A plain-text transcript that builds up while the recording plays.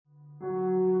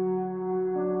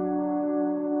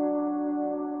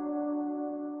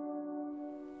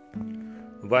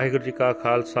ਵਾਹਿਗੁਰੂ ਜੀ ਕਾ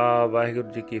ਖਾਲਸਾ, ਵਾਹਿਗੁਰੂ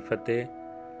ਜੀ ਕੀ ਫਤਿਹ।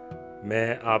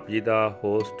 ਮੈਂ ਆਪ ਜੀ ਦਾ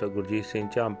ਹੋਸਟ ਗੁਰਜੀਤ ਸਿੰਘ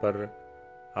ਝਾਂਪਰ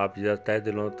ਆਪ ਜੀ ਦਾ ਤਹਿ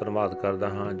ਦਿਲੋਂ ਧੰਨਵਾਦ ਕਰਦਾ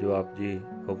ਹਾਂ ਜੋ ਆਪ ਜੀ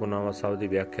ਹੁਕਮਨਾਮਾ ਸਾਹਿਬ ਦੀ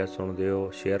ਵਿਆਖਿਆ ਸੁਣਦੇ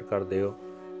ਹੋ, ਸ਼ੇਅਰ ਕਰਦੇ ਹੋ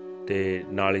ਅਤੇ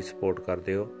ਨਾਲ ਹੀ ਸਪੋਰਟ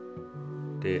ਕਰਦੇ ਹੋ।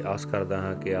 ਅਤੇ ਆਸ ਕਰਦਾ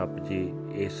ਹਾਂ ਕਿ ਆਪ ਜੀ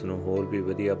ਇਸ ਨੂੰ ਹੋਰ ਵੀ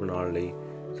ਵਧੀਆ ਬਣਾਉਣ ਲਈ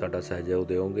ਸਾਡਾ ਸਹਿਯੋਗ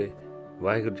ਦਿਓਗੇ।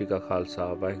 ਵਾਹਿਗੁਰੂ ਜੀ ਕਾ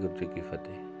ਖਾਲਸਾ, ਵਾਹਿਗੁਰੂ ਜੀ ਕੀ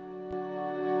ਫਤਿਹ।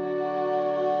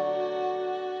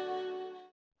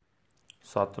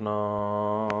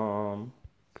 ਸਤਿਨਾਮ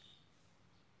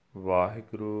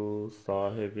ਵਾਹਿਗੁਰੂ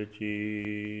ਸਾਹਿਬ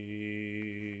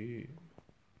ਜੀ।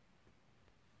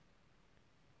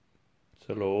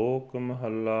 ਸ਼ਲੋਕ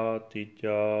ਮਹੱਲਾ ਤੀਜਾ।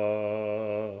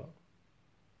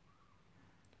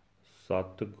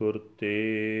 ਸਤਿਗੁਰ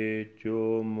ਤੇ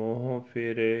ਜੋ ਮੋਹ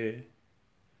ਫਿਰੇ,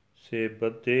 ਸੇ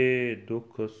ਬੱਧੇ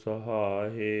ਦੁਖ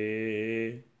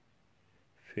ਸਹਾਏ।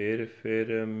 ਫਿਰ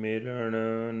ਫਿਰ ਮਿਲਣ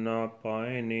ਨਾ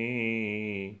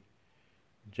ਪਾਇਨੀ,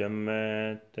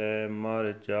 ਜੰਮੈ ਤੈ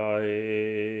ਮਰ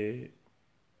ਜਾਏ।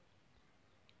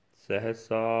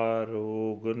 ਸਹਸਾ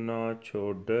ਰੋਗ ਨਾ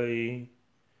ਛੋਡਈ,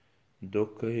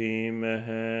 ਦੁਖ ਹੀ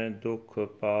ਮਹਿ ਦੁਖ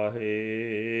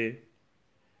ਪਾਹੇ।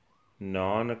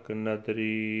 ਨਾਨਕ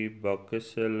ਨਦਰੀ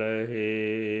ਬਖਸ਼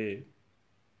ਲਹੇ,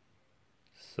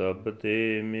 ਸਭ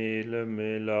ਦੇ ਮੇਲ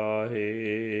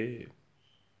ਮਿਲਾਹੇ।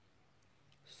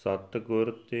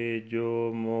 ਸਤਿਗੁਰ ਤੇ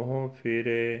ਜੋ ਮੋਹ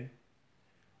ਫਿਰੇ,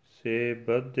 ਸੇ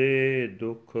ਬੱਧੇ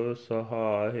ਦੁਖ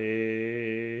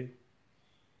ਸਹਾਏ।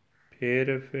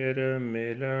 ਫਿਰ ਫਿਰ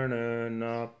ਮਿਲਣ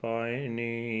ਨਾ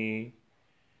ਪਾਇਨੀ,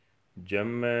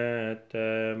 ਜੰਮੈ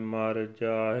ਤੈ ਮਰ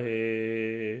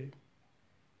ਜਾਹੇ।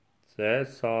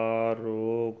 ਸਹਸਾ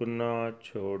ਰੋਗ ਨਾ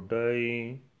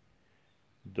ਛੋਡਈ,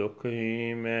 ਦੁਖ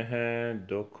ਹੀ ਮਹਿ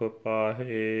ਦੁਖ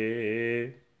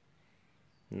ਪਾਹੇ।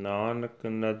 ਨਾਨਕ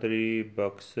ਨਦਰੀ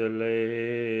ਬਖਸ਼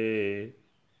ਲਏ,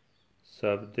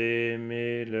 ਸਭ ਦੇ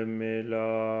ਮੇਲ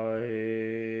ਮਿਲਾਏ।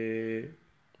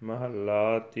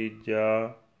 ਮਹੱਲਾ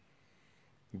ਤੀਜਾ।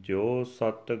 ਜੋ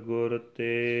ਸਤਿਗੁਰ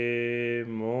ਤੇ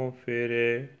ਮੋਹ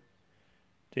ਫਿਰੇ,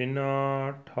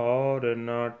 ਤਿਨਾ ਠੌਰ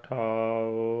ਨਾ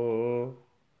ਠਾਓ।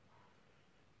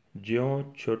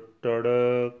 ਜਿਉ ਛੁੱਟੜ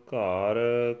ਘਰ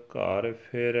ਘਰ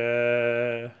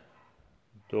ਫਿਰੈ,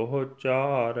 ਦੋਹ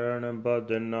ਚਾਰਣ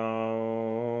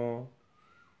ਬਦਨਾਉ।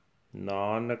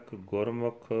 ਨਾਨਕ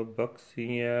ਗੁਰਮੁਖ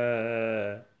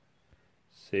ਬਖਸੀਐ,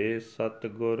 ਸੇ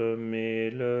ਸਤਿਗੁਰ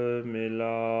ਮੇਲ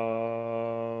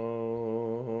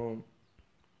ਮਿਲਾਉ।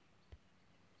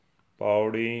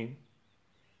 ਪੌੜੀ।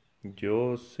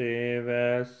 ਜੋ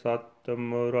ਸੇਵੈ ਸਤ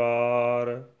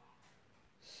ਮੁਰਾਰ,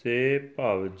 ਸੇ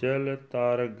ਭਵਜਲ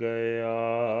ਤਰ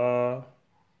ਗਿਆ।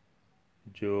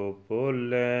 ਜੋ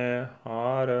ਬੋਲੇ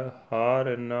ਹਰਿ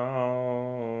ਹਰਿ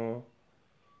ਨਾਉ,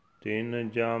 ਤਿਨ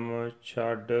ਜਮ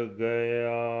ਛੱਡ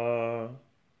ਗਿਆ।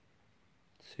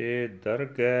 ਸੇ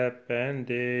ਦਰਗਹਿ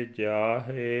ਪੈਂਦੇ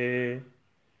ਜਾਹੇ,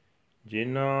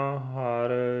 ਜਿਨਾ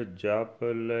ਹਰਿ ਜਪ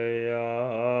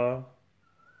ਲਿਆ।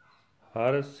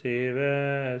 ਹਰਿ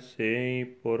ਸੇਵੈ ਸੇਈ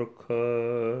ਪੁਰਖ,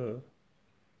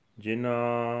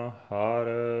 ਜਿਨਾ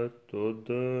ਹਰਿ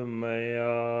ਤੁਧ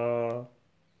ਮਇਆ।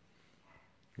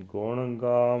 ਗੁਣ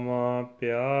ਗਾਵਾਂ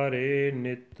ਪਿਆਰੇ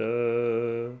ਨਿਤ,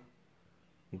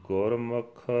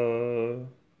 ਗੁਰਮੁਖ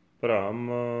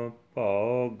ਭ੍ਰਮ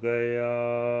ਭਉ ਗਿਆ।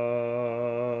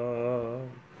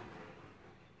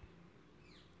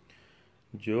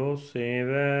 ਜੋ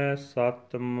ਸੇਵੈ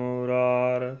ਸਤ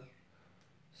ਮੁਰਾਰ,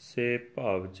 ਸੇ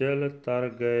ਭਵਜਲ ਤਰ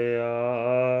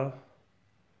ਗਿਆ।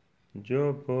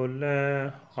 ਜੋ ਬੋਲੇ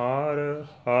ਹਰਿ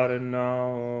ਹਰਿ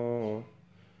ਨਾਉ,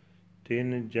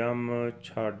 ਤਿਨ ਜਮ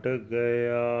ਛੱਡ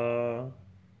ਗਿਆ।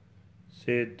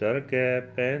 ਸੇ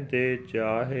ਦਰਗਹਿ ਪੈਂਦੇ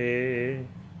ਜਾਹੇ,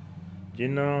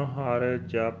 ਜਿਨਾ ਹਰਿ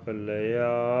ਜਪ ਲਿਆ।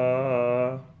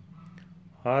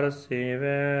 ਹਰਿ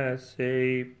ਸੇਵੈ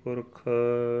ਸੇਈ ਪੁਰਖ,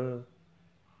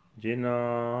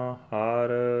 ਜਿਨਾ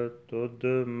ਹਰਿ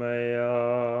ਤੁਧ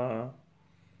ਮਇਆ।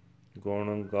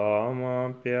 ਗੁਣ ਗਾਵਾਂ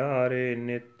ਪਿਆਰੇ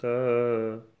ਨਿਤ,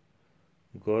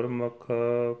 ਗੁਰਮੁਖ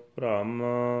ਭ੍ਰਮ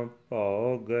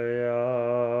ਭਉ ਗਿਆ।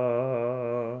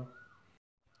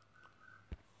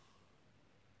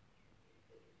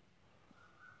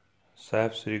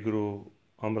 ਸਾਹਿਬ ਸ੍ਰੀ ਗੁਰੂ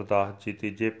ਅਮਰਦਾਸ ਜੀ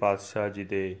ਤੀਜੇ ਪਾਤਸ਼ਾਹ ਜੀ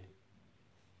ਦੇ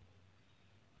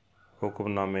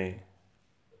ਹੁਕਮਨਾਮੇ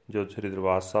ਜੋ ਸ੍ਰੀ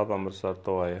ਦਰਬਾਰ ਸਾਹਿਬ ਅੰਮ੍ਰਿਤਸਰ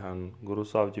ਤੋਂ ਆਏ ਹਨ। ਗੁਰੂ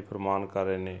ਸਾਹਿਬ ਜੀ ਫਰਮਾਨ ਕਰ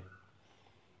ਰਹੇ ਨੇ,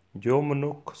 ਜੋ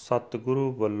ਮਨੁੱਖ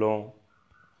ਸਤਿਗੁਰੂ ਵੱਲੋਂ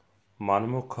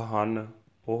ਮਨਮੁਖ ਹਨ,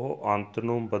 ਉਹ ਅੰਤ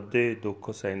ਨੂੰ ਬੱਧੇ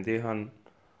ਦੁੱਖ ਸਹਿੰਦੇ ਹਨ,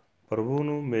 ਪ੍ਰਭੂ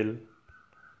ਨੂੰ ਮਿਲ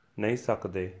ਨਹੀਂ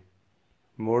ਸਕਦੇ,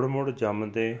 ਮੁੜ ਮੁੜ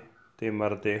ਜੰਮਦੇ ਅਤੇ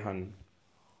ਮਰਦੇ ਹਨ।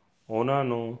 ਉਹਨਾਂ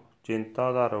ਨੂੰ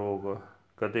ਚਿੰਤਾ ਦਾ ਰੋਗ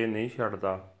ਕਦੇ ਨਹੀਂ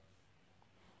ਛੱਡਦਾ।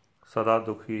 ਸਦਾ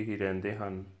ਦੁਖੀ ਹੀ ਰਹਿੰਦੇ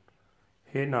ਹਨ।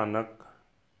 ਹੇ ਨਾਨਕ,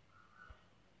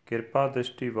 ਕਿਰਪਾ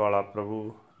ਦ੍ਰਿਸ਼ਟੀ ਵਾਲਾ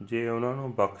ਪ੍ਰਭੂ, ਜੇ ਉਹਨਾਂ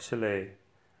ਨੂੰ ਬਖਸ਼ ਲਏ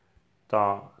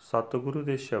ਤਾਂ ਸਤਿਗੁਰੂ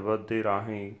ਦੇ ਸ਼ਬਦ ਦੇ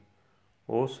ਰਾਹੀਂ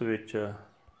ਉਸ ਵਿੱਚ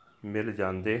ਮਿਲ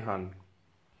ਜਾਂਦੇ ਹਨ।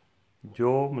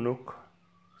 ਜੋ ਮਨੁੱਖ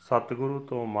ਸਤਿਗੁਰੂ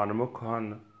ਤੋਂ ਮਨਮੁਖ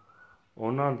ਹਨ,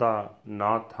 ਉਹਨਾਂ ਦਾ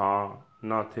ਨਾ ਥਾਂ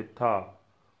ਨਾ ਥਿੱਥਾ,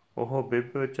 ਉਹ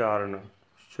ਬਿਭਚਾਰਨ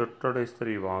ਛੁੱਟੜ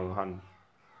ਇਸਤਰੀ ਵਾਂਗ ਹਨ,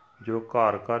 ਜੋ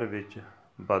ਘਰ ਘਰ ਵਿੱਚ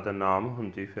ਬਦਨਾਮ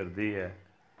ਹੁੰਦੀ ਫਿਰਦੀ ਹੈ।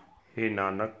 ਹੇ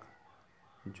ਨਾਨਕ,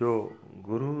 ਜੋ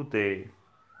ਗੁਰੂ ਦੇ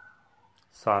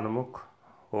ਸਨਮੁਖ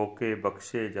ਹੋ ਕੇ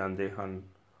ਬਖਸ਼ੇ ਜਾਂਦੇ ਹਨ,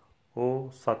 ਉਹ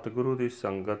ਸਤਿਗੁਰੂ ਦੀ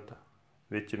ਸੰਗਤ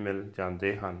ਵਿੱਚ ਮਿਲ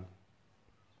ਜਾਂਦੇ ਹਨ।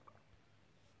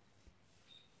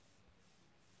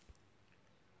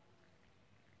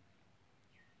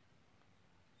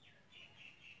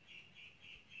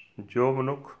 ਜੋ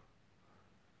ਮਨੁੱਖ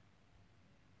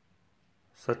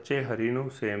ਸੱਚੇ ਹਰੀ ਨੂੰ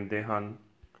ਸੇਵਦੇ ਹਨ,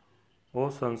 ਉਹ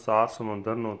ਸੰਸਾਰ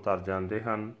ਸਮੁੰਦਰ ਨੂੰ ਤਰ ਜਾਂਦੇ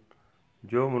ਹਨ।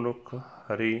 ਜੋ ਮਨੁੱਖ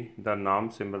ਹਰੀ ਦਾ ਨਾਮ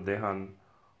ਸਿਮਰਦੇ ਹਨ,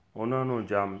 ਉਹਨਾਂ ਨੂੰ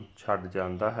ਜਮ ਛੱਡ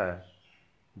ਜਾਂਦਾ ਹੈ।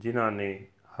 ਜਿਨ੍ਹਾਂ ਨੇ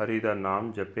ਹਰੀ ਦਾ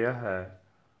ਨਾਮ ਜਪਿਆ ਹੈ,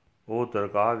 ਉਹ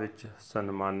ਦਰਗਾਹ ਵਿੱਚ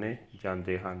ਸਨਮਾਨੇ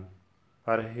ਜਾਂਦੇ ਹਨ।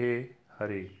 ਪਰ ਹੇ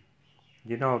ਹਰੀ,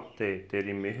 ਜਿਨ੍ਹਾਂ ਉੱਤੇ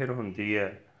ਤੇਰੀ ਮਿਹਰ ਹੁੰਦੀ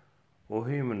ਹੈ,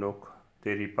 ਉਹੀ ਮਨੁੱਖ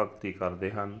ਤੇਰੀ ਭਗਤੀ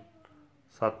ਕਰਦੇ ਹਨ।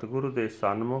 ਸਤਿਗੁਰੂ ਦੇ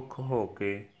ਸਨਮੁਖ ਹੋ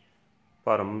ਕੇ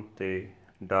ਭਰਮ ਤੇ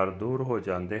ਡਰ ਦੂਰ ਹੋ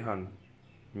ਜਾਂਦੇ ਹਨ।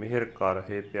 ਮਿਹਰ ਕਰ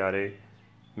ਹੇ ਪਿਆਰੇ,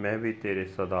 ਮੈਂ ਵੀ ਤੇਰੇ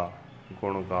ਸਦਾ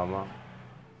ਗੁਣ ਗਾਵਾਂ।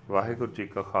 ਵਾਹਿਗੁਰੂ ਜੀ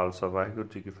ਕਾ ਖਾਲਸਾ, ਵਾਹਿਗੁਰੂ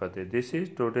ਜੀ ਕੀ ਫਤਿਹ। This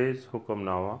is today's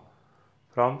Hukamnama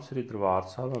from Sri Darbar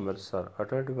Sahib, Amritsar,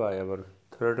 uttered by our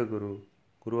third Guru,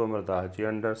 Guru Amar Das Ji,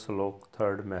 under Slok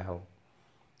 3rd Mahal.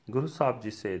 Guru Sahib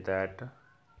Ji say that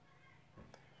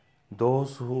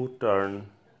those who turn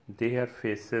their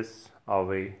faces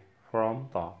away from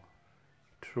the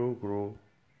true Guru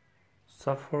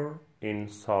suffer in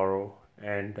sorrow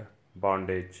and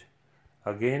bondage.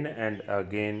 Again and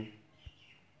again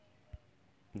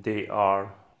they are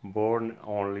born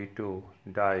only to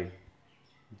die.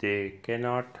 They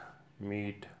cannot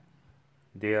meet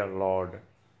their Lord.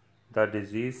 The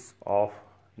disease of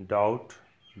doubt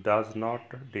does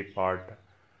not depart,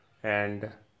 and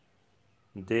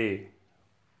they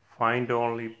find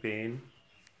only pain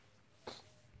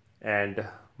and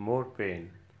more pain.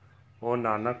 O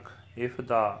Nanak, if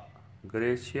the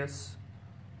gracious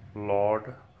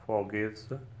Lord forgives,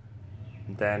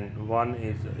 then one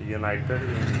is united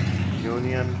in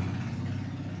union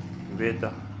with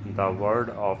the word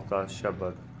of the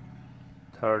Shabad.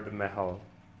 Third Mahal.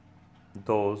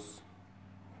 Those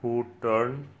who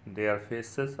turn their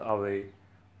faces away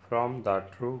from the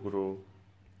true Guru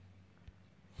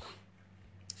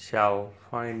shall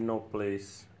find no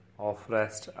place of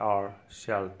rest or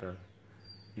shelter.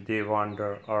 They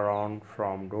wander around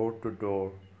from door to door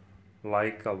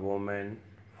like a woman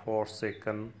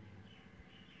forsaken,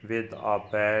 with a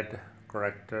bad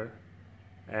character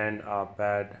and a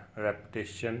bad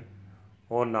reputation.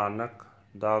 O Nanak,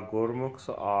 the Gurmukhs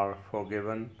are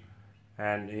forgiven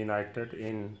and united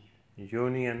in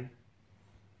union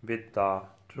with the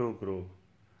true Guru.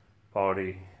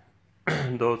 Pauri.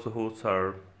 Those who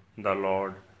serve the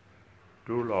Lord,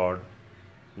 true Lord,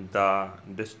 the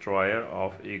destroyer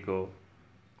of ego,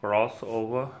 cross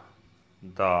over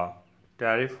the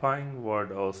terrifying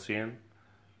word ocean.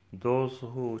 Those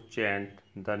who chant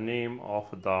the name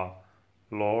of the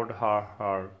Lord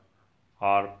Har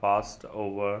are passed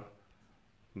over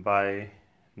by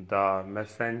the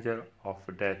messenger of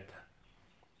death.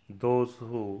 Those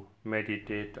who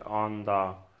meditate on the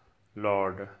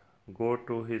Lord go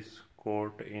to his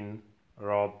court in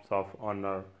robes of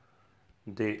honor.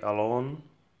 They alone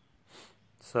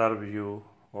serve you,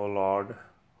 O Lord,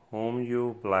 whom you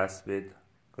bless with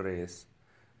grace.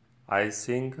 I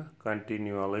sing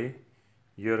continually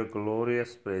your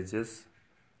glorious praises,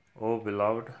 O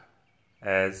beloved.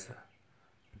 As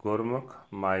Gurmukh,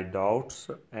 my doubts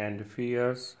and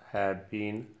fears have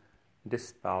been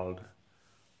dispelled.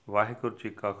 Waheguru ji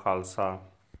ਕਾ ਖਾਲਸਾ,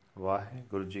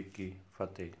 ਵਾਹਿਗੁਰੂ ਜੀ ਕੀ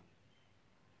ਫਤਿਹ।